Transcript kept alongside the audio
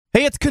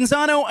Hey, it's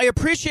Canzano. I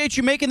appreciate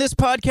you making this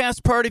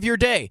podcast part of your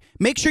day.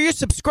 Make sure you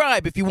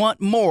subscribe if you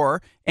want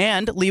more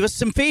and leave us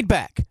some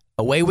feedback.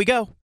 Away we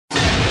go.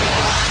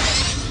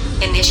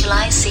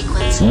 Initialize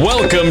sequence.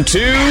 Welcome to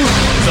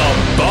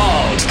The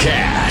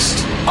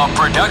Baldcast, a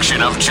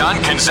production of John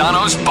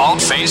Canzano's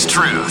Bald-Faced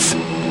Truth.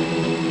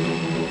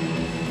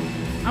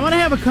 I want to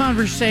have a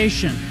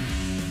conversation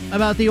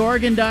about the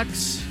Oregon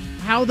Ducks,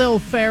 how they'll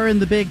fare in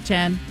the Big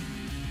Ten.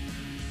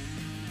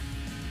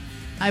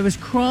 I was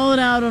crawling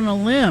out on a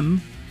limb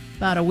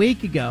about a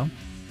week ago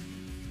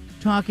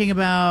talking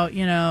about,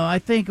 I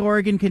think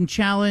Oregon can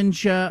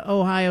challenge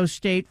Ohio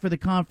State for the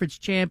conference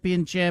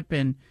championship.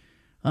 And,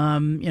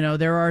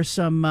 there are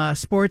some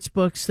sports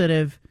books that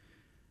have,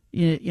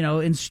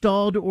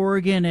 installed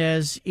Oregon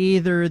as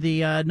either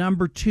the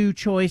number 2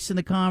 choice in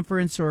the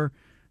conference, or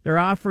they're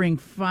offering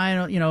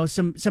final,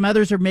 some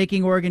others are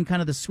making Oregon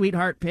kind of the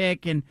sweetheart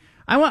pick. And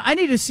I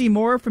need to see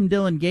more from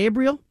Dylan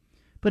Gabriel.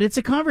 But it's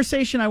a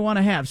conversation I want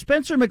to have.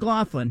 Spencer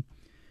McLaughlin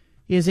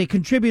is a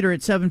contributor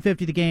at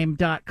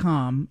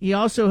 750thegame.com. He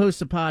also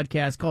hosts a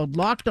podcast called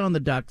Locked on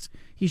the Ducks.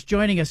 He's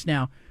joining us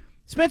now.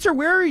 Spencer,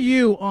 where are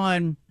you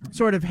on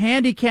sort of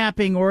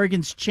handicapping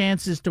Oregon's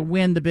chances to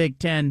win the Big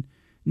Ten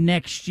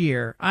next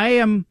year? I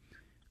am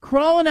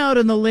crawling out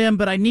on the limb,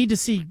 but I need to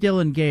see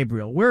Dylan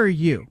Gabriel. Where are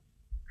you?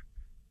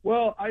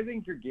 Well, I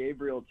think your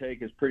Gabriel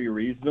take is pretty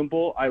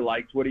reasonable. I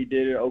liked what he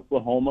did at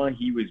Oklahoma.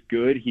 He was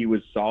good. He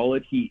was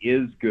solid. He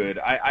is good.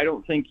 I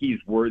don't think he's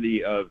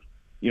worthy of,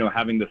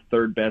 having the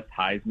third best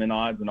Heisman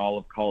odds in all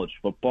of college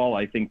football.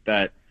 I think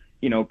that,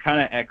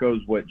 kind of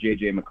echoes what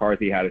J.J.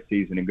 McCarthy had a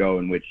season ago,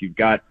 in which you've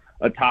got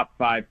a top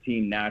 5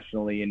 team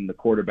nationally, and the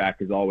quarterback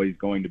is always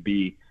going to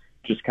be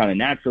just kind of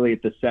naturally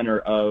at the center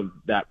of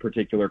that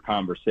particular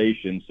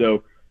conversation.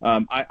 So,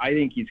 I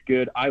think he's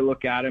good. I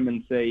look at him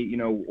and say,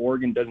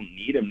 Oregon doesn't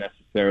need him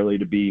necessarily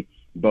to be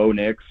Bo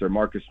Nix or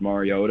Marcus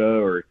Mariota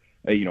or,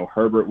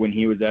 Herbert when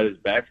he was at his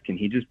best. Can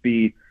he just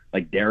be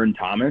like Darren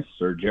Thomas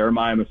or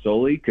Jeremiah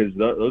Masoli? Because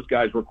those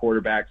guys were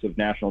quarterbacks of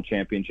national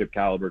championship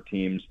caliber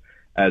teams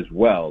as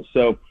well.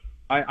 So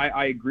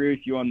I agree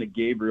with you on the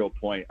Gabriel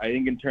point. I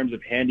think in terms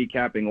of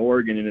handicapping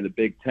Oregon into the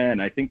Big Ten,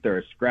 I think they're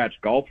a scratch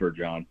golfer,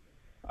 John.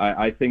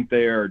 I think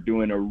they are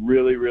doing a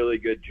really, really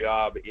good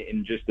job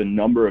in just a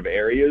number of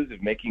areas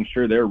of making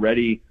sure they're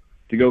ready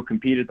to go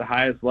compete at the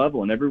highest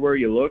level. And everywhere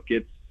you look,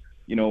 it's,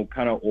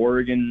 kind of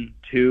Oregon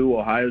 2,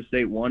 Ohio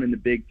State 1 in the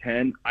Big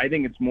Ten. I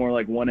think it's more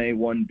like 1A,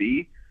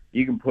 1B.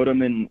 You can put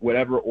them in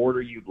whatever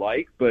order you'd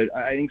like, but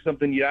I think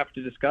something you have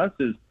to discuss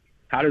is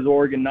how does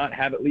Oregon not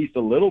have at least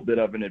a little bit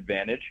of an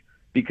advantage?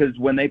 Because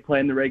when they play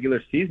in the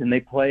regular season,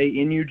 they play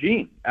in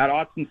Eugene at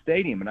Autzen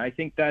Stadium. And I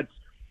think that's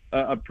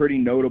a pretty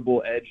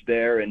notable edge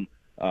there. And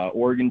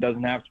Oregon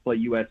doesn't have to play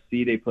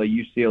USC. They play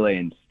UCLA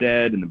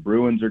instead. And the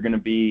Bruins are going to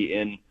be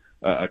in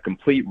a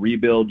complete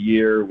rebuild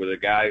year with a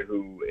guy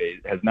who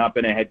has not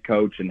been a head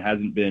coach and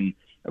hasn't been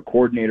a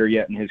coordinator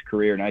yet in his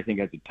career. And I think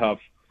has a tough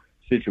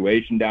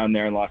situation down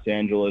there in Los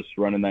Angeles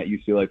running that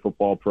UCLA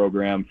football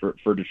program for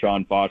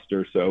Deshaun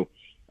Foster. So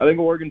I think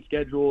Oregon's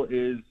schedule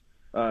is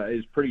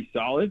pretty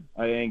solid.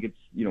 I think it's,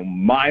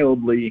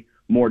 mildly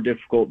more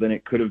difficult than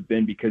it could have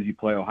been because you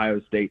play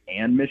Ohio State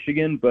and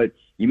Michigan, but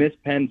you miss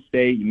Penn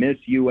State, you miss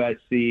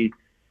USC,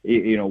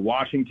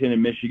 Washington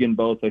and Michigan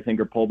both, I think,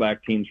 are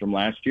pullback teams from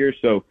last year.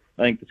 So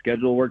I think the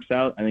schedule works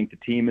out. I think the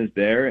team is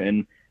there,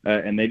 and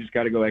they just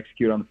got to go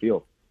execute on the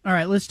field. All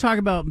right, let's talk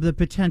about the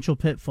potential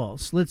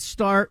pitfalls. Let's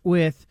start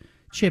with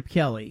Chip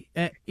Kelly.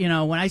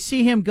 When I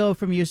see him go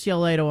from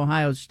UCLA to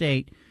Ohio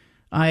State,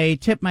 I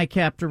tip my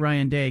cap to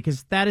Ryan Day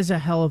because that is a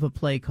hell of a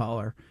play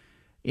caller.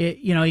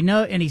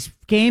 And he's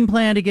game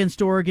planned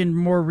against Oregon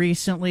more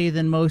recently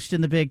than most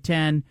in the Big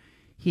Ten.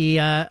 He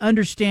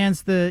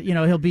understands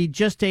he'll be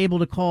just able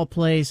to call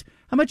plays.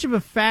 How much of a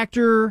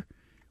factor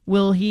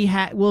will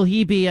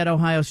he be at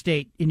Ohio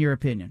State, in your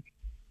opinion?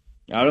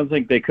 I don't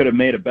think they could have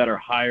made a better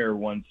hire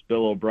once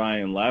Bill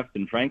O'Brien left.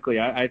 And frankly,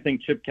 I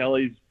think Chip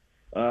Kelly's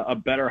a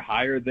better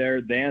hire there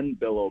than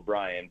Bill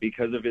O'Brien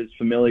because of his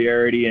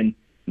familiarity and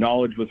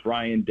knowledge with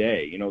Ryan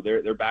Day.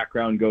 Their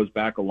background goes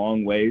back a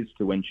long ways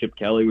to when Chip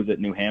Kelly was at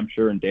New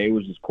Hampshire and Day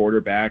was his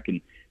quarterback,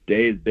 and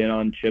Day has been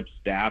on Chip's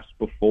staffs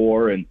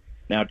before, and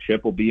now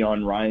Chip will be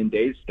on Ryan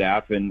Day's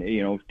staff. And,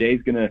 if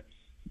Day's going to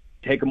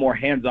take a more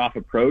hands-off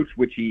approach,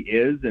 which he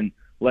is, and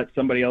let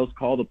somebody else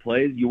call the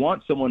plays, you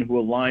want someone who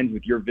aligns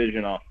with your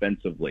vision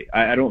offensively.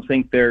 I don't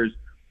think there's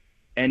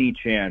any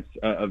chance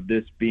of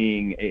this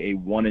being a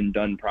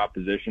one-and-done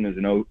proposition as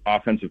an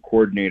offensive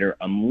coordinator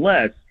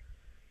unless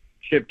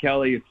Chip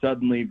Kelly is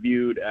suddenly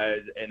viewed as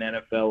an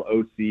NFL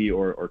OC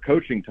or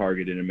coaching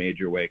target in a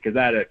major way, because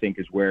that, I think,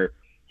 is where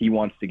he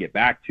wants to get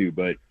back to.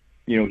 But,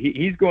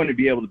 he's going to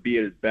be able to be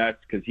at his best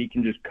because he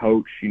can just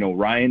coach,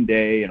 Ryan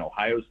Day and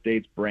Ohio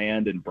State's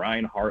brand and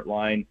Brian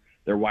Hartline,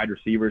 their wide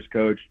receivers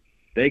coach.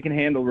 They can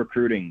handle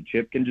recruiting.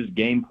 Chip can just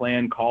game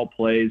plan, call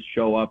plays,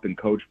 show up, and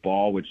coach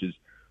ball, which is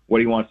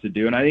what he wants to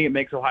do. And I think it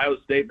makes Ohio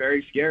State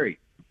very scary.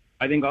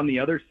 I think on the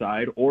other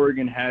side,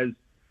 Oregon has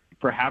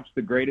perhaps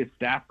the greatest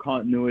staff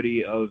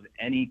continuity of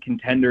any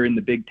contender in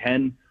the Big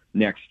Ten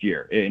next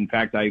year. In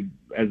fact,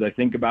 as I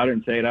think about it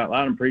and say it out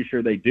loud, I'm pretty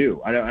sure they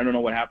do. I don't know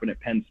what happened at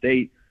Penn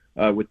State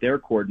with their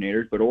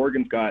coordinators, but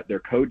Oregon's got their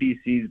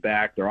co-DCs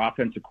back, their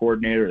offensive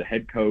coordinator, the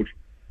head coach,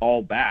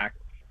 all back.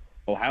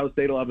 Ohio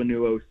State will have a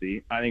new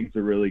OC. I think it's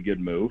a really good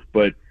move,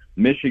 but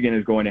Michigan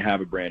is going to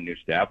have a brand new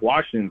staff.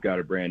 Washington's got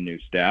a brand new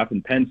staff,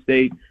 and Penn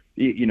State,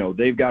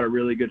 they've got a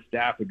really good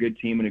staff, a good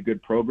team, and a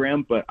good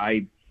program, but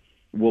I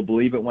will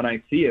believe it when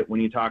I see it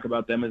when you talk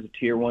about them as a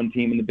Tier 1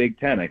 team in the Big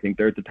Ten. I think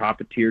they're at the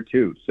top of Tier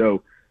 2.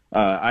 So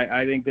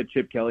I think that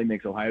Chip Kelly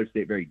makes Ohio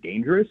State very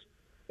dangerous,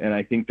 and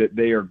I think that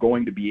they are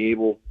going to be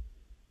able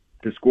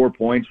to score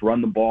points, run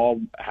the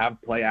ball,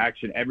 have play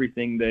action,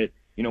 everything that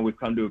we've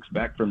come to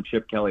expect from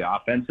Chip Kelly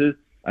offenses.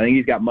 I think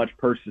he's got much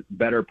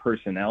better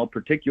personnel,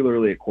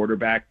 particularly at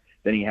quarterback,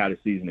 than he had a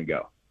season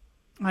ago.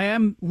 I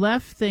am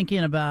left thinking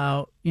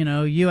about,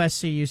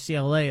 USC,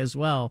 UCLA as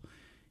well.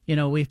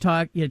 We've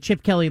talked,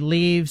 Chip Kelly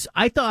leaves.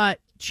 I thought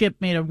Chip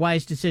made a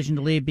wise decision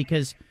to leave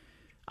because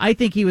I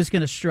think he was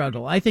going to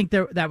struggle. I think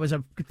that was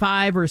a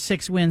 5 or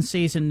 6 win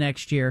season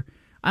next year.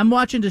 I'm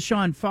watching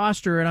Deshaun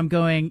Foster, and I'm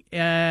going,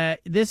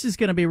 this is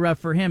going to be rough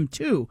for him,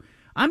 too.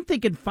 I'm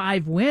thinking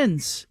 5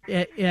 wins,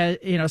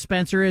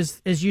 Spencer,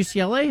 as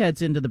UCLA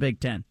heads into the Big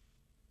Ten.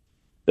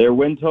 Their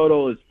win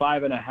total is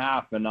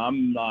 5.5, and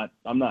I'm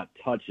not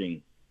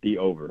touching the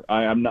over.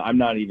 I'm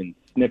not even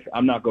sniffing.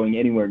 I'm not going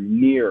anywhere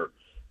near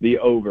the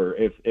over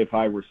if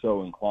I were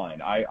so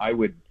inclined. I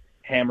would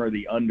hammer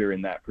the under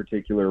in that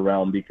particular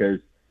realm because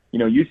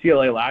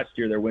UCLA last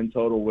year their win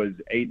total was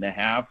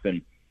 8.5,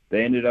 and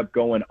they ended up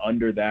going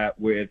under that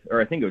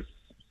I think it was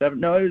 7.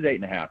 No, it was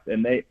 8.5,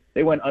 and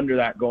they went under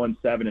that going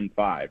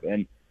 7-5.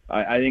 And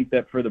I think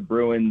that for the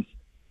Bruins,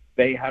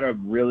 they had a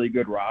really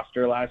good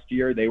roster last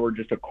year. They were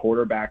just a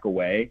quarterback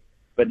away,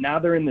 but now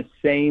they're in the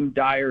same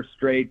dire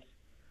straits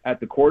at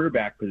the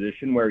quarterback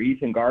position where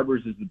Ethan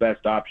Garbers is the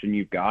best option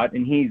you've got,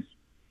 and he's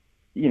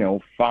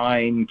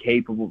fine,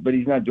 capable, but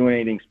he's not doing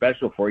anything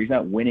special for you. He's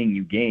not winning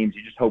you games.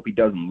 You just hope he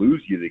doesn't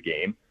lose you the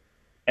game.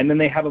 And then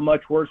they have a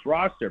much worse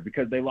roster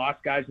because they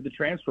lost guys to the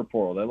transfer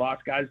portal. They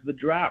lost guys to the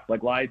draft,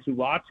 like Laiatu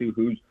Latu,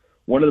 who's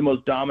one of the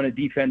most dominant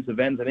defensive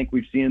ends I think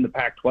we've seen in the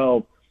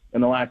Pac-12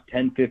 in the last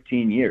 10,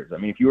 15 years. I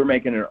mean, if you were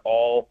making an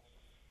all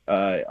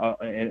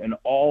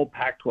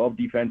Pac-12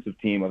 defensive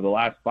team of the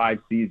last 5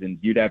 seasons,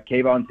 you'd have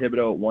Kayvon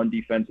Thibodeau at one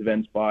defensive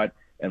end spot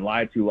and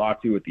Laiatu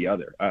Latu at the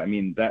other. I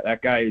mean,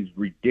 that guy is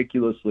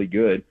ridiculously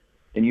good,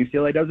 and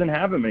UCLA doesn't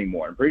have him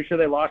anymore. I'm pretty sure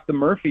they lost the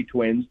Murphy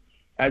twins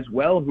as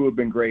well, who have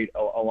been great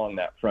along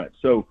that front.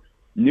 So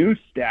new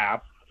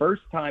staff,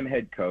 first-time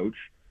head coach,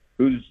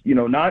 who's,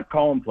 not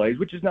calling plays,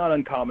 which is not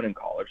uncommon in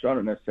college, so I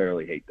don't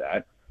necessarily hate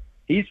that.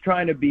 He's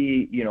trying to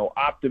be,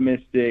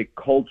 optimistic,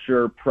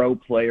 culture, pro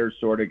player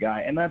sort of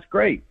guy, and that's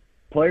great.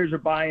 Players are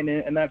buying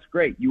in, and that's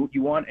great. You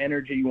want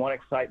energy, you want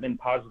excitement,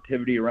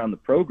 positivity around the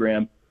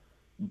program,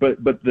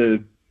 but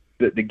the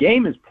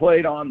game is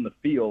played on the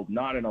field,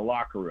 not in a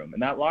locker room,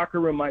 and that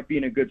locker room might be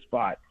in a good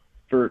spot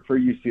for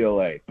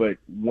UCLA. But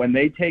when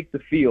they take the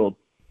field,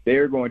 they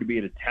are going to be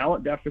at a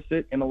talent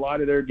deficit in a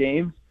lot of their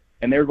games,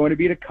 and they're going to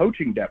be at a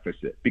coaching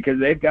deficit because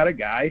they've got a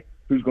guy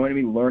who's going to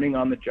be learning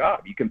on the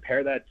job. You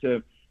compare that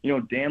to,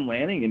 Dan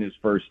Lanning in his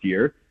first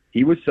year.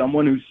 He was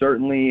someone who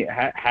certainly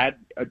had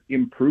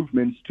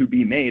improvements to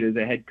be made as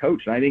a head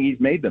coach, and I think he's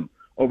made them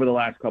over the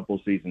last couple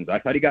of seasons. I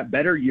thought he got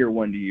better year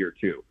 1 to year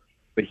 2,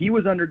 but he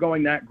was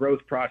undergoing that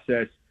growth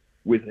process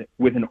with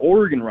an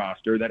Oregon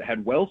roster that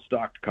had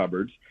well-stocked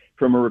cupboards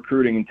from a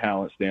recruiting and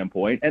talent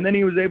standpoint, and then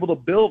he was able to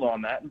build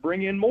on that and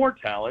bring in more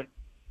talent.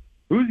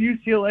 Who's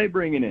UCLA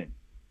bringing in?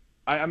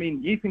 I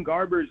mean, Ethan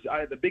Garbers,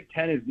 the Big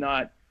Ten is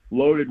not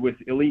loaded with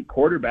elite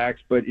quarterbacks,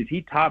 but is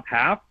he top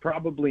half?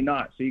 Probably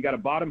not. So you got a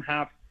bottom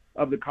half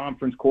of the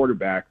conference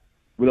quarterback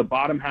with a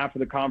bottom half of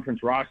the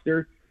conference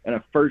roster and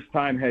a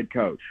first-time head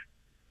coach.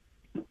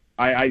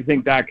 I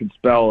think that could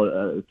spell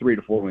a 3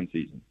 to 4 win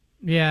season.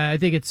 Yeah, I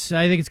think it's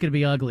going to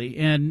be ugly.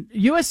 And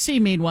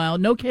USC, meanwhile,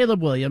 no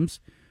Caleb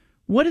Williams.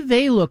 What do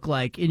they look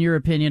like, in your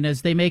opinion,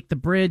 as they make the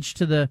bridge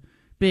to the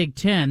Big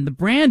Ten? The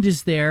brand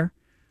is there.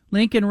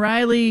 Lincoln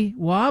Riley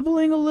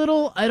wobbling a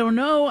little. I don't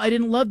know. I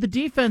didn't love the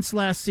defense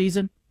last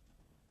season.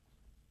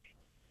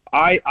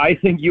 I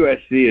think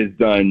USC has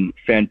done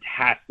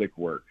fantastic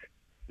work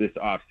this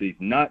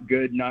offseason. Not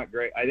good, not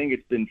great. I think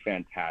it's been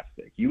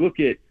fantastic. You look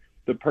at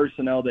the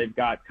personnel they've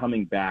got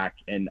coming back,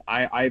 and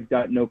I've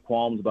got no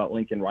qualms about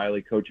Lincoln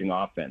Riley coaching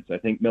offense. I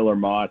think Miller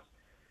Moss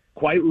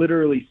quite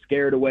literally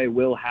scared away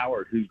Will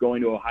Howard, who's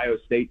going to Ohio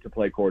State to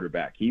play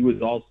quarterback. He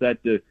was all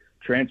set to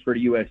transfer to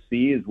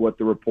USC is what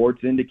the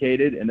reports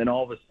indicated, and then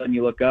all of a sudden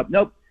you look up,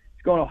 nope,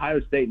 he's going to Ohio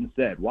State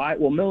instead. Why?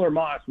 Well, Miller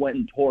Moss went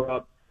and tore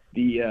up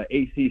the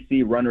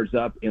ACC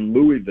runners-up in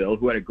Louisville,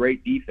 who had a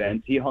great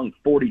defense. He hung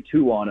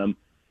 42 on them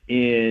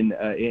in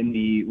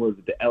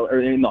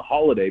the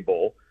Holiday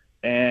Bowl,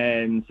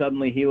 and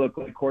suddenly he looked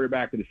like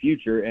quarterback of the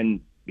future, and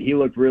he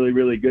looked really,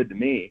 really good to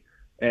me.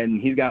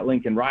 And he's got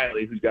Lincoln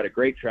Riley, who's got a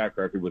great track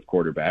record with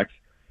quarterbacks.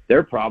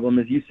 Their problem,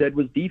 as you said,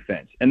 was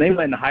defense. And they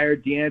went and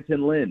hired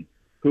Deanton Lynn,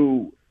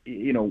 who,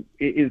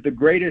 is the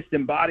greatest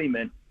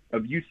embodiment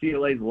of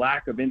UCLA's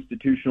lack of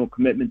institutional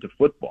commitment to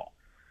football,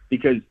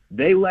 because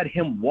they let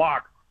him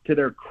walk to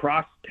their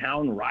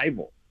crosstown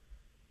rival.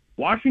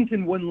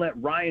 Washington wouldn't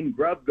let Ryan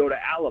Grubb go to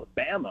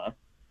Alabama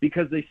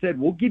because they said,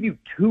 we'll give you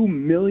 $2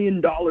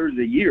 million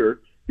a year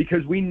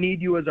because we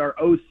need you as our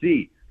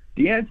OC.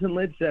 D'Anton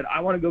Lynn said,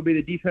 I want to go be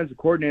the defensive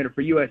coordinator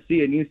for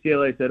USC, and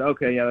UCLA said,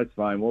 okay, yeah, that's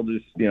fine. We'll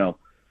just,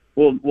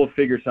 we'll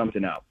figure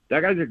something out.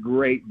 That guy's a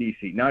great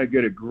DC, not a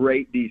good, a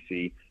great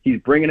DC. He's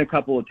bringing a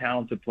couple of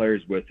talented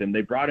players with him.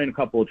 They brought in a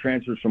couple of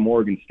transfers from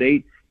Oregon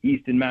State,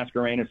 Easton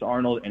Mascarenas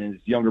Arnold and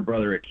his younger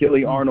brother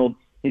Achille Arnold.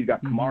 He's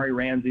got Kamari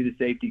Ramsey, the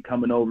safety,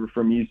 coming over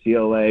from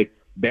UCLA.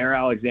 Bear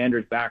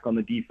Alexander's back on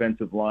the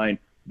defensive line.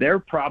 Their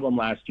problem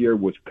last year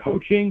was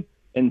coaching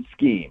and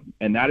scheme,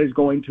 and that is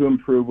going to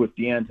improve with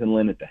D'Anton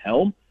Lynn at the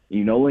helm.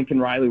 Lincoln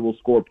Riley will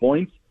score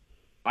points.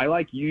 I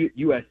like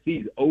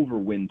USC's over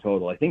win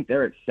total. I think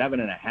they're at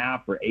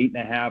 7.5 or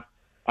 8.5.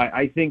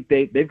 I think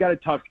they've got a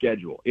tough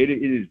schedule. It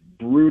is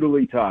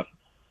brutally tough,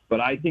 but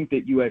I think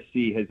that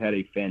USC has had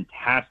a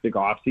fantastic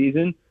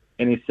offseason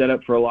and is set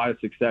up for a lot of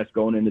success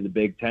going into the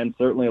Big Ten,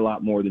 certainly a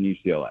lot more than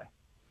UCLA.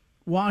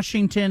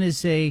 Washington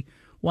is a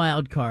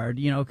wild card.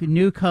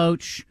 New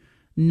coach,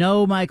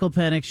 no Michael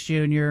Penix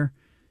Jr.,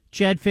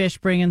 Jedd Fisch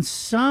bringing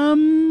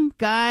some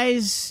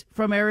guys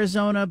from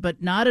Arizona,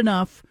 but not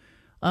enough.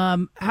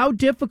 How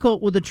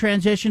difficult will the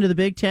transition to the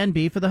Big Ten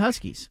be for the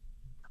Huskies?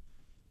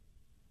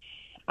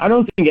 I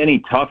don't think any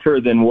tougher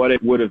than what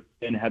it would have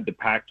been had the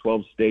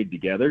Pac-12 stayed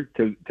together,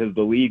 because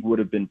the league would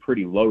have been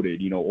pretty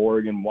loaded.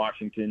 Oregon,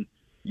 Washington,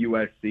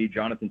 USC.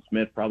 Jonathan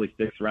Smith probably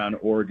sticks around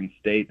Oregon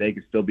State. They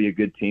could still be a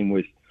good team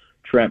with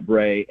Trent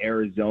Bray.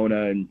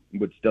 Arizona and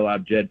would still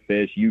have Jedd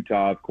Fisch.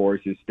 Utah, of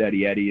course, is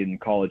Steady Eddie in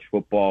college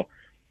football.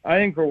 I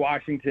think for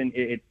Washington,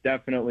 it's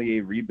definitely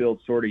a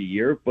rebuild sort of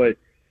year, but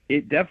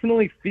it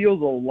definitely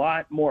feels a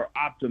lot more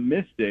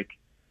optimistic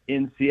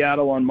in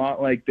Seattle on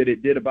Montlake than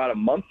it did about a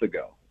month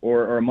ago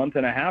or a month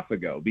and a half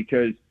ago,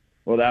 because,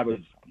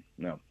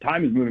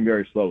 time is moving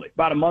very slowly.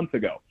 About a month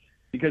ago,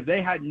 because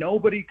they had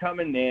nobody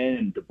coming in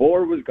and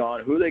DeBoer was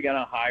gone. Who are they going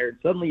to hire? And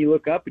suddenly you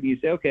look up and you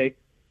say, okay,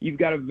 you've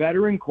got a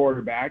veteran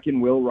quarterback in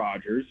Will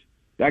Rogers.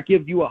 That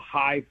gives you a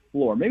high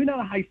floor. Maybe not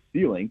a high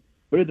ceiling,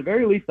 but at the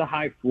very least a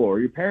high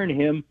floor. You're pairing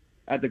him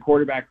at the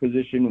quarterback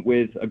position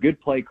with a good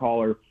play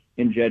caller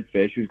in Jedd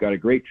Fisch, who's got a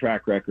great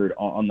track record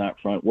on that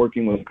front,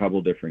 working with a couple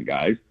of different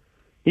guys.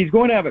 He's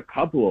going to have a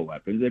couple of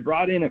weapons. They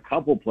brought in a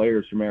couple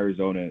players from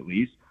Arizona at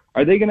least.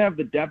 Are they going to have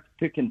the depth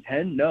to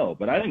contend? No,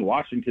 but I think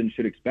Washington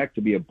should expect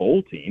to be a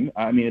bowl team.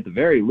 I mean, at the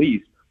very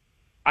least,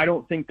 I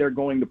don't think they're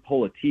going to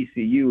pull a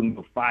TCU and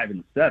go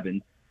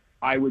 5-7.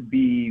 I would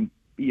be,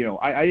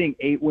 I think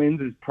 8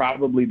 wins is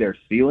probably their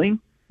ceiling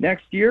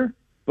next year,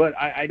 but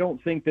I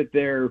don't think that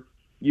they're,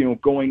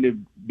 going to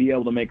be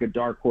able to make a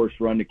dark horse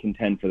run to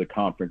contend for the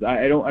conference.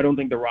 I don't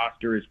think the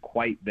roster is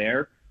quite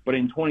there, but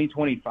in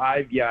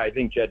 2025, yeah, I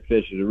think Jedd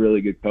Fisch is a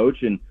really good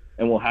coach and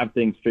we'll have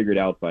things figured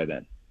out by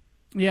then.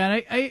 Yeah,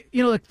 and I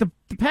the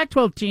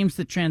Pac-12 teams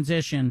that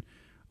transition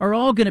are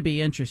all going to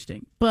be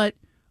interesting, but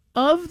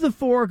of the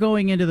 4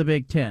 going into the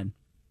Big Ten,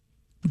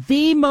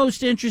 the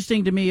most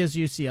interesting to me is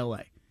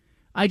UCLA.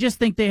 I just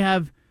think they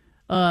have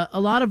a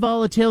lot of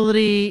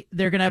volatility.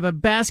 They're going to have a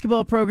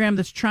basketball program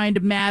that's trying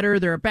to matter.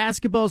 They're a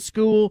basketball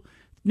school.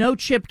 No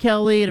Chip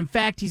Kelly, and in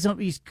fact, he's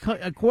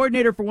a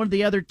coordinator for one of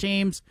the other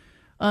teams.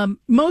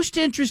 Most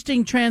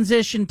interesting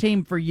transition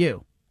team for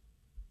you?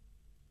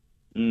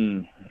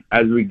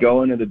 As we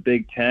go into the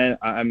Big Ten,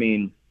 I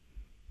mean,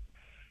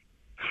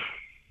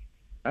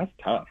 that's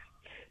tough.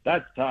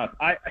 That's tough.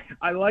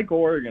 I like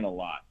Oregon a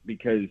lot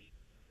because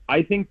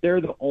I think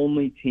they're the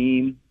only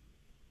team,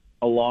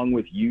 along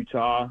with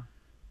Utah.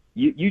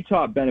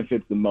 Utah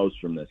benefits the most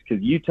from this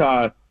because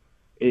Utah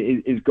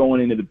is going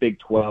into the Big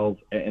 12,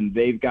 and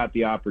they've got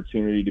the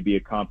opportunity to be a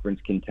conference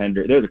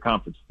contender. They're the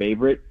conference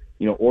favorite.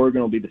 Oregon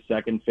will be the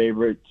second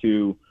favorite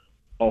to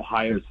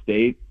Ohio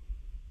State.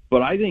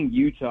 But I think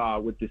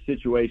Utah, with the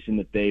situation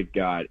that they've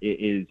got,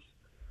 is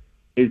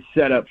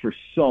set up for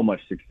so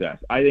much success.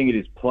 I think it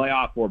is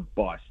playoff or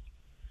bust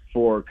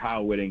for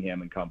Kyle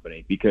Whittingham and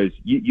company because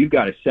you've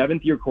got a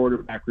 7th-year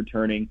quarterback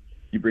returning.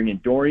 You bring in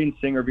Dorian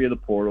Singer via the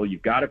portal.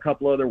 You've got a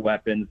couple other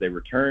weapons. They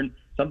return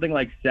something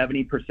like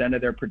 70%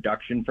 of their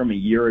production from a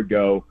year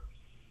ago.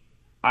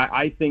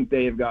 I think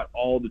they have got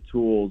all the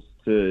tools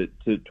to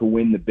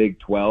win the Big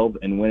 12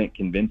 and win it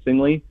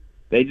convincingly.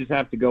 They just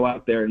have to go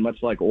out there and,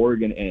 much like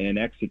Oregon, and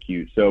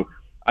execute. So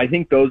I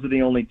think those are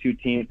the only 2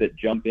 teams that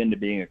jump into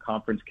being a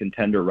conference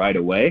contender right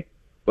away.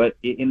 But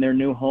in their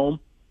new home,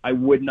 I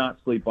would not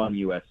sleep on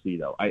USC,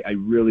 though. I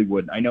really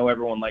wouldn't. I know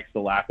everyone likes to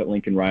laugh at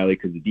Lincoln Riley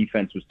because the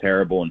defense was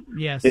terrible, and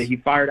yes, he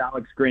fired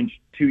Alex Grinch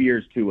 2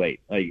 years too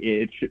late.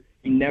 He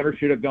never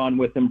should have gone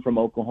with him from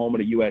Oklahoma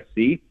to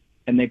USC,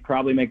 and they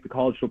probably make the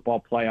college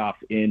football playoff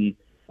in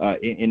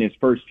his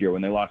first year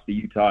when they lost to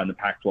Utah in the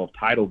Pac-12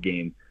 title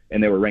game,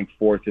 and they were ranked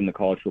 4th in the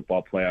college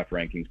football playoff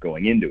rankings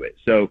going into it.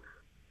 So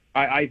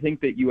I think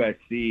that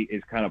USC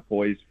is kind of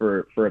poised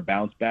for a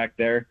bounce back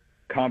there.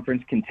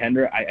 Conference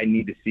contender, I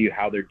need to see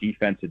how their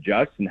defense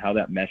adjusts and how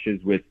that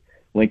meshes with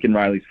Lincoln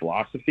Riley's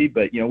philosophy.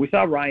 But, we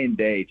saw Ryan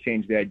Day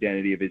change the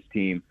identity of his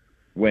team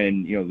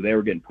when, they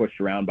were getting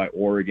pushed around by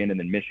Oregon and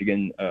then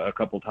Michigan a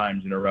couple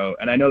times in a row.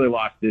 And I know they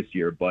lost this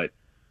year, but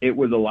it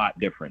was a lot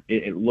different.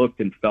 It looked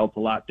and felt a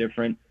lot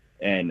different.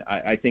 And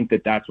I think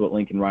that that's what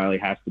Lincoln Riley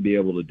has to be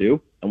able to do,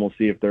 and we'll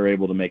see if they're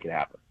able to make it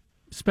happen.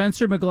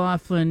 Spencer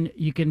McLaughlin,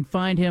 you can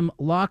find him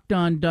Locked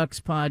On Ducks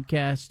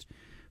podcast.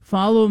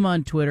 Follow him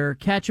on Twitter.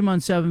 Catch him on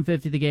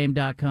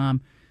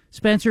 750thegame.com.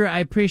 Spencer, I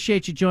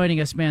appreciate you joining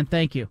us, man.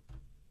 Thank you.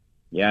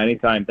 Yeah,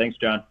 anytime. Thanks,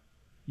 John.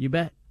 You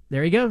bet.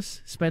 There he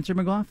goes, Spencer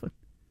McLaughlin.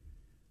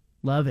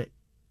 Love it.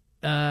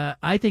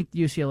 I think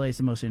UCLA is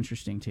the most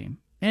interesting team.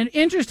 And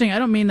interesting, I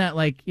don't mean that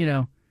like,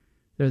 they're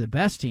the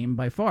best team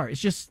by far.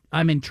 It's just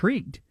I'm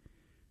intrigued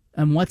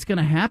on what's going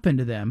to happen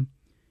to them.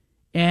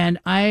 And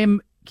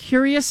I'm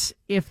curious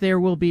if there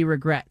will be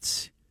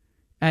regrets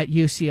at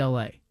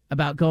UCLA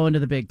about going to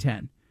the Big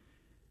Ten.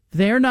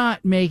 They're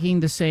not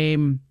making the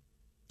same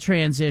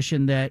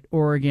transition that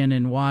Oregon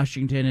and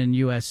Washington and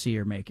USC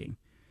are making.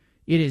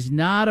 It is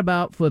not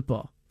about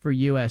football for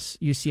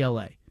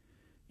UCLA.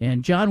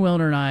 And John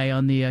Wilner and I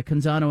on the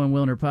Canzano and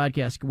Wilner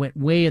podcast went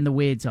way in the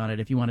weeds on it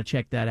if you want to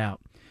check that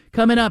out.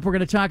 Coming up, we're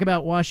going to talk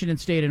about Washington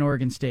State and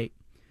Oregon State.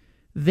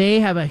 They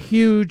have a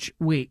huge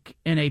week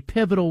and a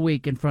pivotal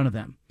week in front of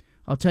them.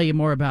 I'll tell you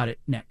more about it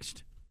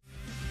next.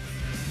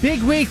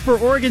 Big week for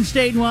Oregon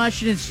State and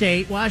Washington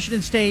State.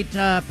 Washington State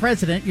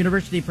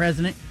University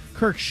President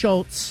Kirk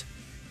Schultz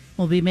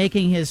will be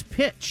making his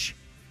pitch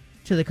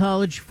to the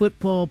College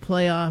Football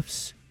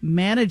Playoffs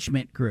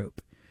Management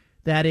Group.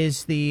 That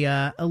is the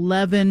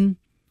 11-member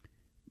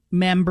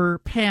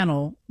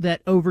panel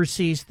that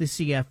oversees the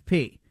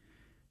CFP.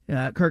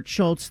 Kirk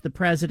Schultz, the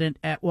president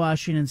at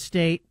Washington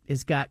State,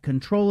 has got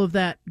control of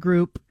that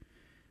group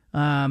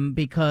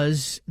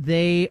because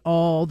the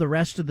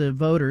rest of the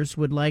voters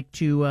would like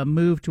to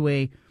move to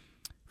a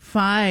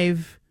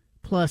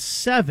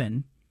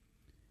 5+7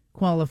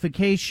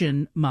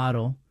 qualification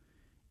model,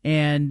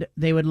 and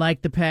they would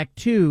like the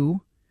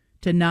Pac-2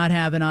 to not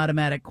have an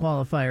automatic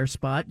qualifier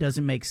spot.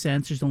 Doesn't make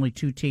sense. There's only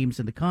 2 teams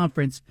in the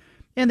conference,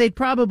 and they'd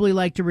probably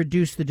like to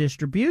reduce the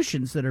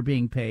distributions that are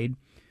being paid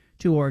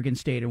to Oregon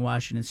State and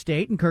Washington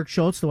State. And Kirk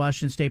Schultz, the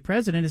Washington State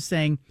president, is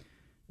saying,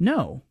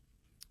 no,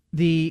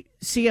 the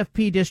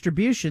CFP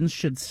distributions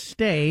should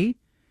stay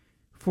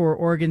for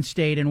Oregon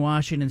State and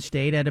Washington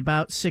State at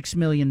about $6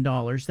 million.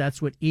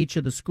 That's what each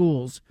of the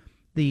schools,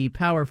 the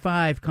Power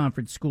 5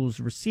 conference schools,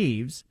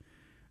 receives.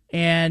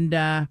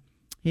 And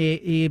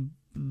he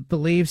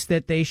believes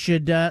that they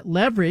should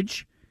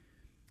leverage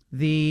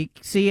the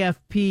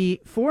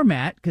CFP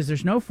format, because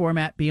there's no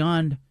format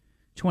beyond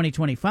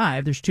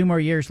 2025. There's 2 more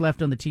years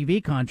left on the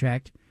TV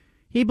contract.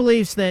 He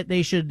believes that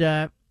they should,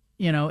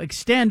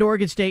 extend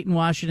Oregon State and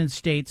Washington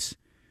State's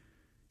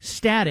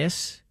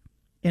status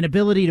and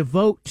ability to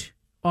vote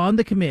on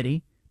the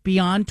committee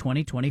beyond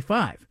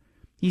 2025.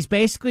 He's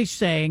basically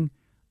saying,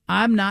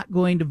 I'm not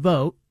going to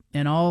vote,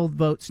 and all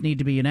votes need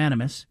to be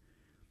unanimous,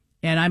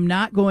 and I'm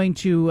not going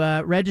to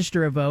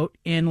register a vote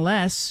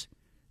unless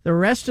the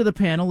rest of the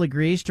panel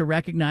agrees to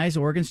recognize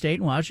Oregon State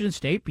and Washington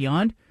State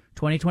beyond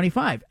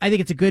 2025. I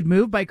think it's a good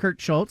move by Kirk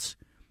Schultz.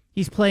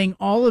 He's playing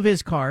all of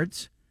his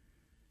cards.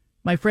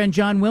 My friend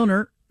John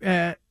Wilner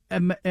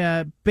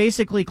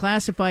basically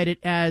classified it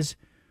as,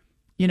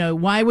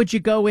 why would you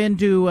go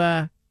into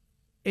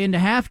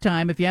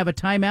halftime if you have a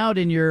timeout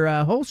in your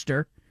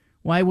holster?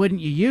 Why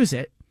wouldn't you use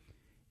it?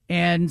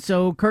 And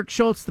so Kirk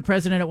Schultz, the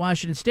president at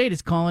Washington State,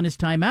 is calling his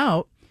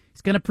timeout.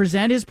 He's going to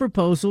present his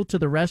proposal to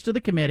the rest of the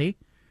committee.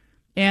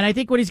 And I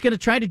think what he's going to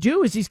try to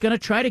do is he's going to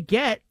try to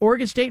get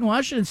Oregon State and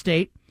Washington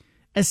State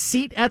a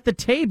seat at the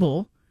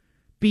table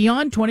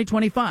beyond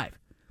 2025.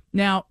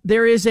 Now,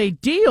 there is a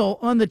deal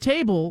on the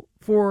table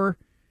for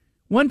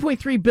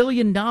 $1.3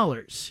 billion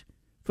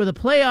for the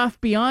playoff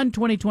beyond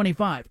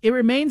 2025. It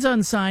remains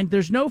unsigned.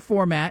 There's no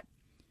format,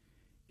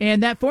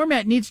 and that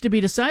format needs to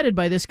be decided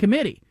by this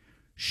committee.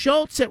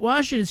 Schultz at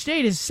Washington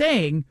State is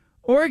saying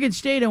Oregon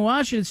State and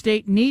Washington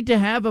State need to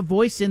have a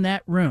voice in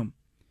that room.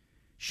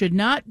 Should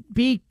not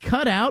be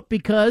cut out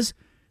because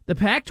the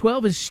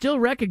Pac-12 is still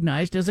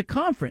recognized as a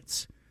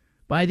conference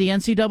by the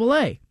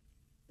NCAA.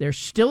 They're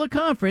still a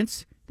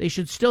conference. They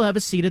should still have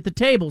a seat at the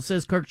table,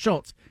 says Kirk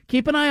Schultz.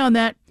 Keep an eye on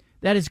that.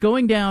 That is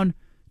going down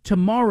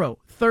tomorrow,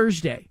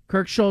 Thursday.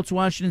 Kirk Schultz,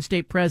 Washington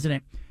State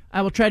president.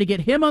 I will try to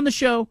get him on the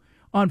show.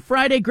 On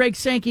Friday, Greg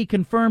Sankey,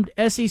 confirmed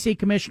SEC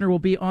commissioner, will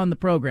be on the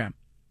program.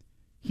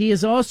 He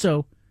is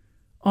also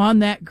on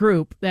that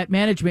group, that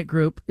management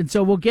group, and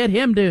so we'll get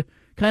him to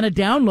kind of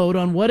download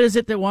on what is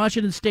it that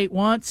Washington State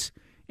wants,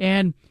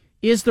 and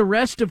is the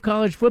rest of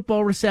college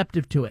football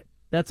receptive to it.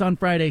 That's on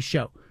Friday's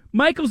show.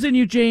 Michael's in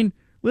Eugene,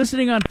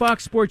 listening on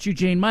Fox Sports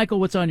Eugene. Michael,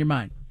 what's on your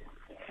mind?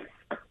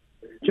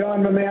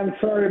 John, my man,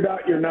 sorry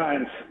about your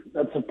Nines.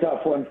 That's a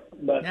tough one,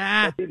 but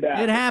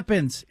it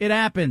happens. It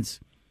happens.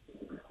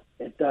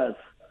 It does.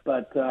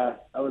 But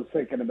I was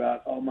thinking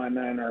about all my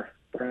Niner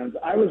friends.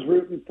 I was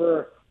rooting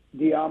for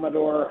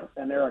Diamador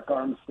and Eric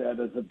Armstead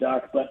as a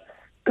Duck, but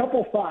a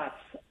couple thoughts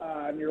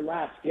on your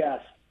last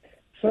guest.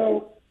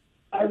 So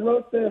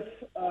wrote this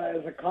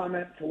as a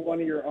comment to one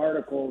of your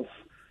articles.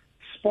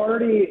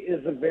 Sparty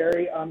is a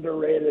very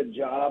underrated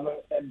job,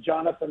 and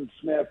Jonathan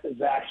Smith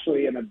is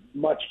actually in a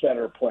much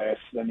better place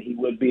than he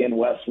would be in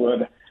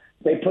Westwood.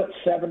 They put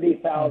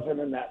 70,000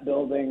 in that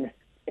building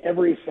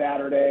every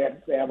Saturday.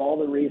 They have all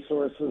the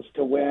resources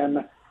to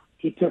win.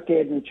 He took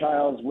Aiden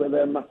Childs with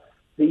him.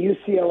 The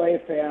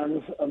UCLA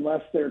fans,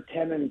 unless they're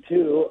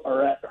 10-2,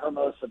 are at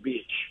Hermosa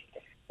Beach.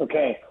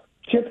 Okay,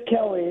 Chip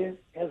Kelly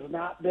has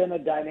not been a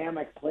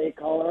dynamic play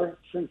caller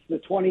since the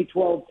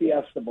 2012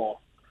 Fiesta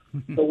Bowl.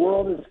 The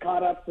world has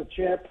caught up to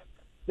Chip.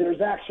 There's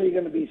actually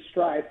going to be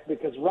strife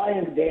because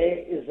Ryan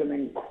Day is an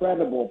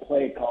incredible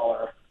play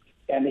caller,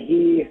 and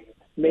he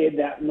made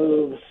that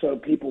move so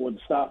people would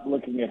stop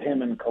looking at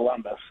him in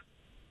Columbus.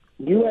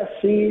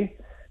 USC,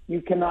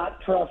 you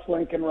cannot trust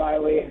Lincoln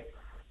Riley.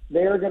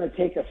 They're going to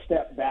take a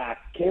step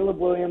back. Caleb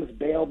Williams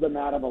bailed them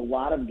out of a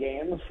lot of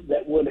games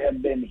that would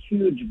have been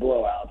huge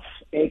blowouts,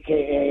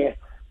 a.k.a.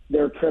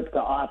 their trip to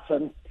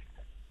Autzen.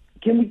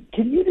 Can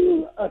you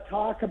do a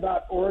talk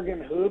about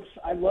Oregon hoops?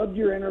 I loved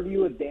your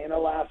interview with Dana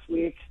last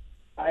week.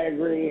 I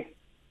agree.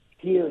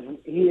 He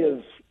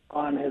is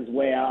on his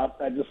way out.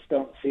 I just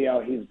don't see how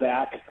he's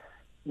back.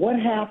 What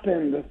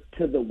happened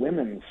to the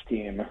women's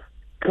team?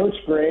 Coach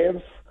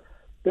Graves,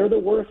 they're the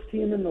worst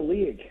team in the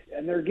league,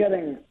 and they're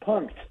getting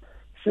punked.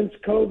 Since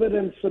COVID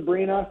and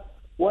Sabrina,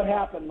 what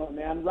happened, my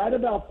man? Right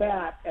about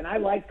that, and I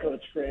like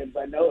Coach Graves.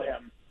 I know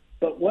him.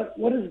 But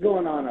what is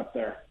going on up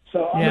there?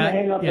 So I'm going to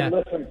hang up and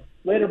listen.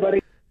 Later, buddy.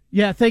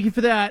 Yeah, thank you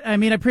for that. I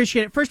mean, I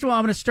appreciate it. First of all,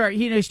 I'm going to start.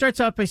 He starts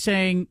off by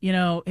saying,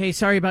 hey,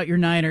 sorry about your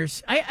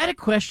Niners. I had a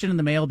question in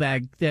the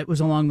mailbag that was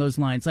along those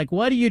lines. Like,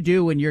 what do you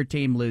do when your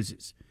team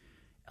loses?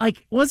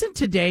 Like, wasn't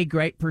today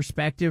great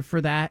perspective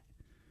for that?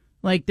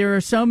 Like, there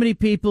are so many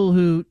people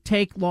who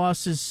take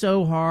losses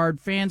so hard.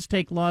 Fans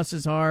take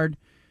losses hard.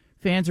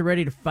 Fans are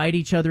ready to fight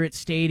each other at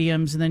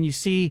stadiums. And then you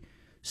see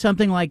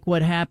something like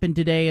what happened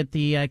today at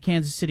the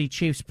Kansas City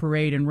Chiefs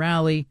parade and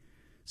rally.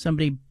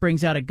 Somebody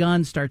brings out a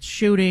gun, starts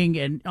shooting,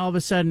 and all of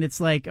a sudden it's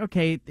like,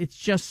 okay, it's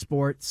just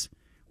sports.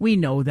 We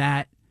know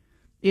that.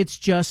 It's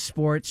just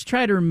sports.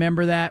 Try to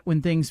remember that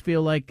when things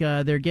feel like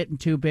they're getting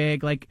too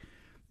big. Like,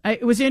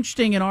 it was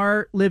interesting in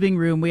our living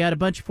room. We had a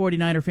bunch of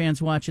 49er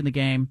fans watching the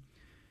game,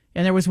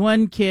 and there was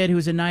one kid who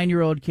was a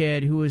 9-year-old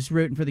kid who was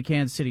rooting for the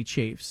Kansas City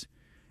Chiefs.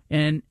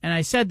 And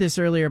I said this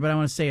earlier, but I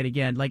want to say it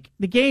again. Like,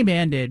 the game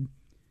ended.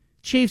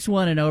 Chiefs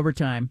won in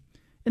overtime.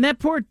 And that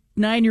poor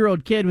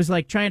 9-year-old kid was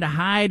like trying to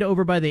hide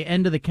over by the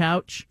end of the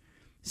couch.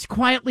 He's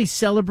quietly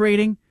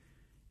celebrating.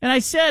 And I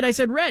said,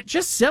 Rhett,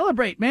 just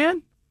celebrate,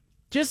 man.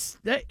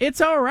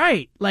 It's all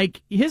right.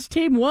 Like, his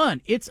team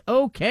won. It's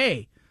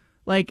okay.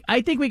 Like,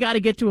 I think we got to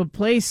get to a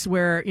place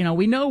where,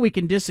 we know we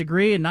can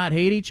disagree and not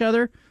hate each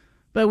other,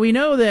 but we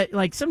know that,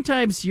 like,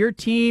 sometimes your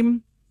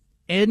team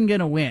isn't going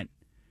to win.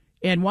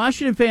 And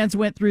Washington fans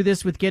went through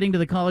this with getting to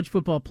the college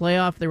football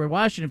playoff. There were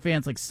Washington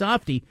fans like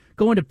Softy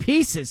going to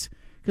pieces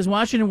because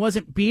Washington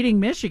wasn't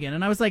beating Michigan.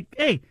 And I was like,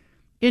 hey,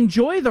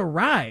 enjoy the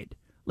ride.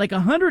 Like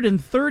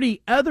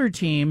 130 other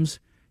teams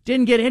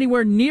didn't get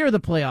anywhere near the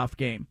playoff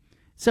game.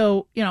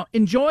 So,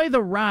 enjoy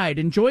the ride.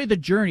 Enjoy the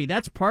journey.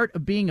 That's part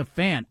of being a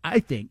fan, I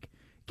think,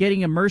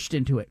 getting immersed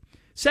into it.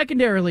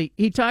 Secondarily,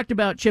 he talked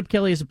about Chip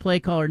Kelly as a play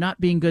caller not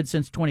being good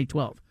since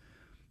 2012.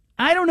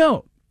 I don't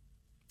know.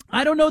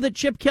 I don't know that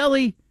Chip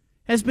Kelly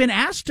has been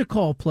asked to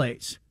call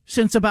plays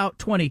since about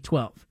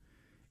 2012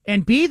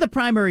 and be the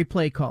primary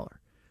play caller.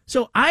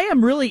 So I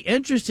am really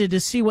interested to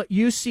see what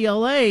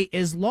UCLA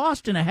is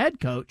lost in a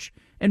head coach.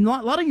 And a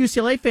lot of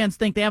UCLA fans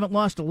think they haven't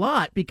lost a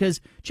lot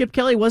because Chip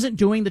Kelly wasn't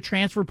doing the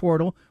transfer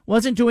portal,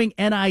 wasn't doing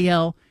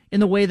NIL in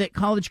the way that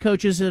college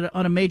coaches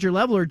on a major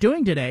level are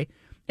doing today.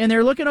 And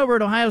they're looking over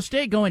at Ohio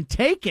State going,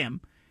 take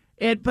him.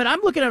 But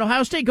I'm looking at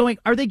Ohio State going,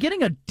 are they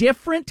getting a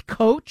different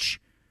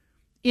coach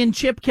in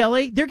Chip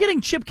Kelly? They're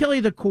getting Chip Kelly,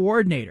 the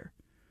coordinator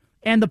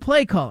and the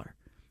play caller.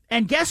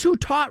 And guess who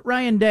taught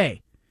Ryan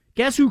Day?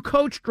 Guess who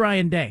coached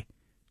Ryan Day?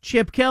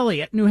 Chip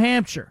Kelly at New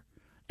Hampshire.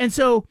 And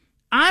so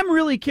I'm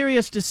really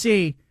curious to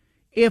see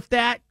if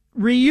that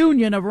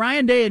reunion of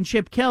Ryan Day and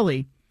Chip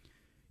Kelly,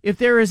 if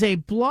there is a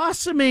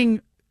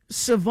blossoming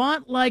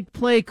savant-like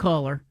play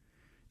caller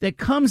that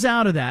comes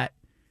out of that,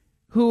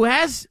 who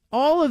has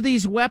all of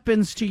these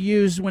weapons to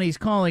use when he's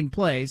calling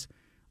plays.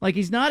 Like,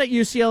 he's not at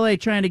UCLA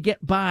trying to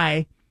get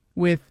by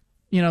with,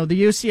 the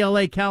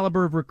UCLA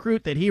caliber of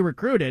recruit that he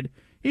recruited.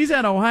 He's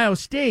at Ohio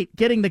State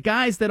getting the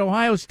guys that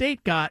Ohio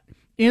State got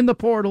in the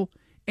portal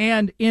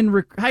and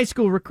in high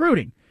school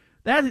recruiting.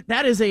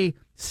 That is a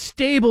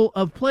stable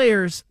of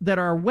players that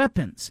are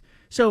weapons.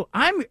 So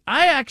I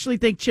actually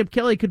think Chip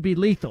Kelly could be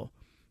lethal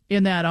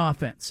in that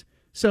offense.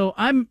 So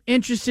I'm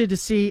interested to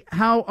see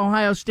how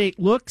Ohio State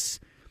looks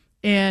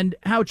and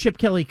how Chip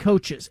Kelly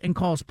coaches and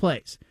calls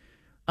plays.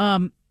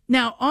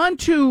 Now on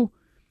to,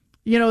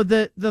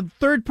 the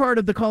third part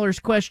of the caller's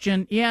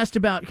question. He asked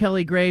about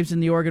Kelly Graves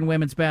and the Oregon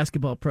women's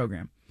basketball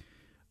program.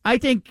 I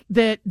think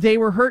that they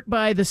were hurt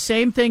by the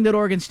same thing that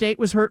Oregon State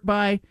was hurt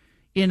by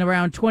in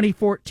around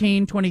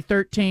 2014,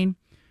 2013.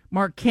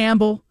 Mark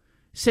Campbell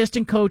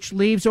assistant coach,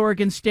 leaves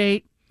Oregon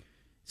State,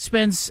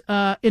 spends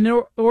an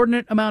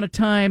inordinate amount of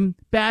time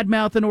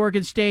bad-mouthing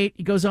Oregon State.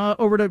 He jumps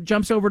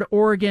over to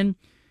Oregon,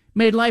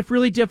 made life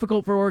really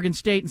difficult for Oregon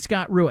State and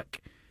Scott Rueck.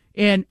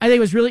 And I think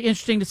it was really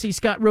interesting to see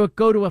Scott Rueck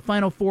go to a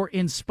Final Four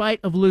in spite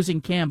of losing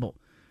Campbell.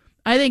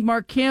 I think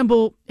Mark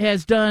Campbell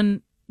has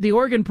done the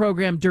Oregon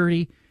program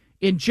dirty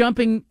in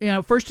jumping,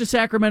 first to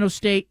Sacramento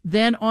State,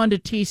 then on to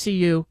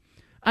TCU.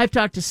 I've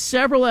talked to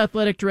several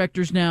athletic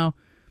directors now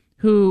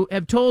who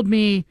have told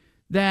me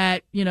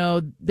that,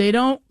 they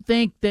don't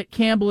think that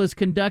Campbell has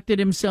conducted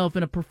himself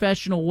in a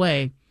professional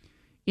way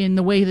in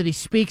the way that he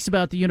speaks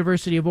about the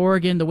University of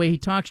Oregon, the way he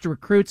talks to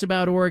recruits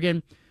about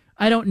Oregon.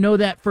 I don't know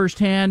that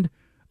firsthand.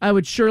 I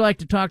would sure like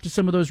to talk to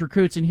some of those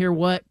recruits and hear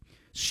what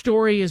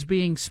story is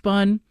being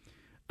spun.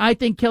 I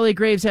think Kelly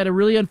Graves had a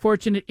really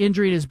unfortunate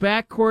injury in his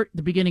backcourt at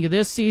the beginning of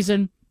this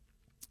season.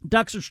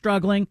 Ducks are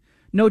struggling,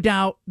 no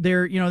doubt.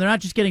 They're not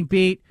just getting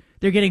beat;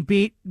 they're getting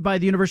beat by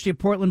the University of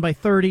Portland by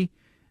 30.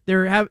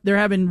 They're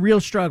having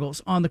real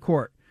struggles on the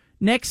court.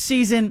 Next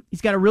season,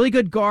 he's got a really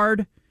good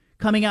guard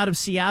coming out of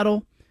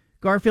Seattle,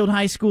 Garfield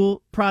High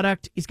School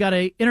product. He's got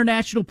an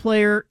international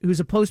player who's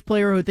a post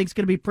player who I think is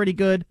going to be pretty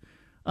good.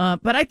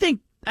 But I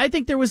think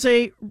there was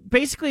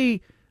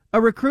basically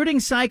a recruiting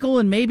cycle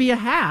and maybe a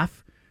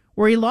half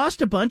where he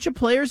lost a bunch of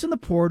players in the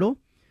portal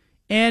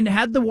and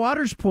had the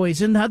waters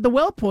poisoned, had the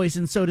well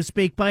poisoned, so to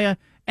speak, by a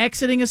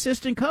exiting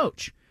assistant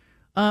coach.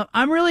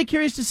 I'm really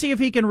curious to see if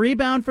he can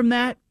rebound from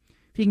that,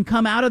 if he can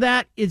come out of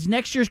that. Is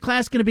next year's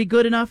class going to be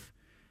good enough?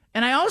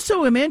 And I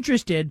also am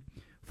interested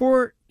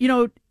for,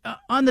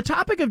 on the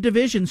topic of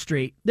Division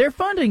Street, they're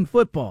funding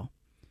football.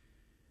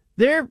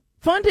 They're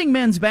funding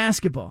men's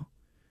basketball.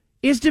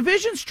 Is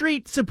Division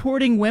Street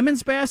supporting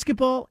women's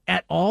basketball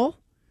at all?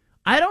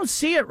 I don't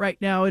see it right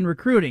now in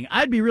recruiting.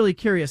 I'd be really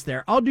curious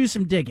there. I'll do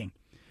some digging.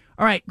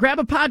 All right, grab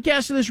a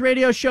podcast of this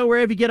radio show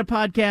wherever you get a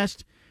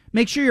podcast.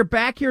 Make sure you're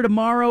back here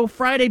tomorrow.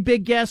 Friday,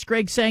 big guest,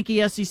 Greg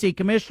Sankey, SEC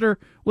Commissioner,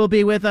 will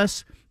be with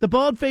us. The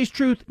Bald-Faced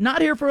Truth,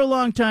 not here for a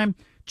long time,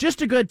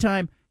 just a good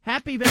time.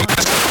 Happy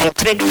Valentine's.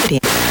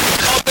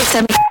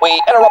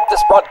 We interrupt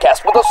this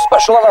broadcast with a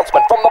special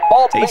announcement from the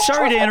Bald-Faced Hey,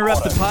 sorry Truth to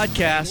interrupt the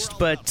headquarters. podcast,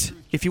 but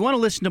if you want to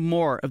listen to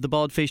more of the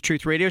Bald-Faced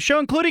Truth Radio Show,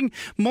 including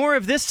more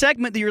of this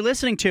segment that you're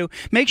listening to,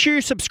 make sure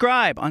you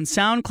subscribe on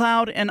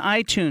SoundCloud and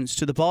iTunes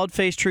to the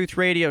Bald-Faced Truth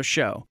Radio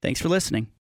Show. Thanks for listening.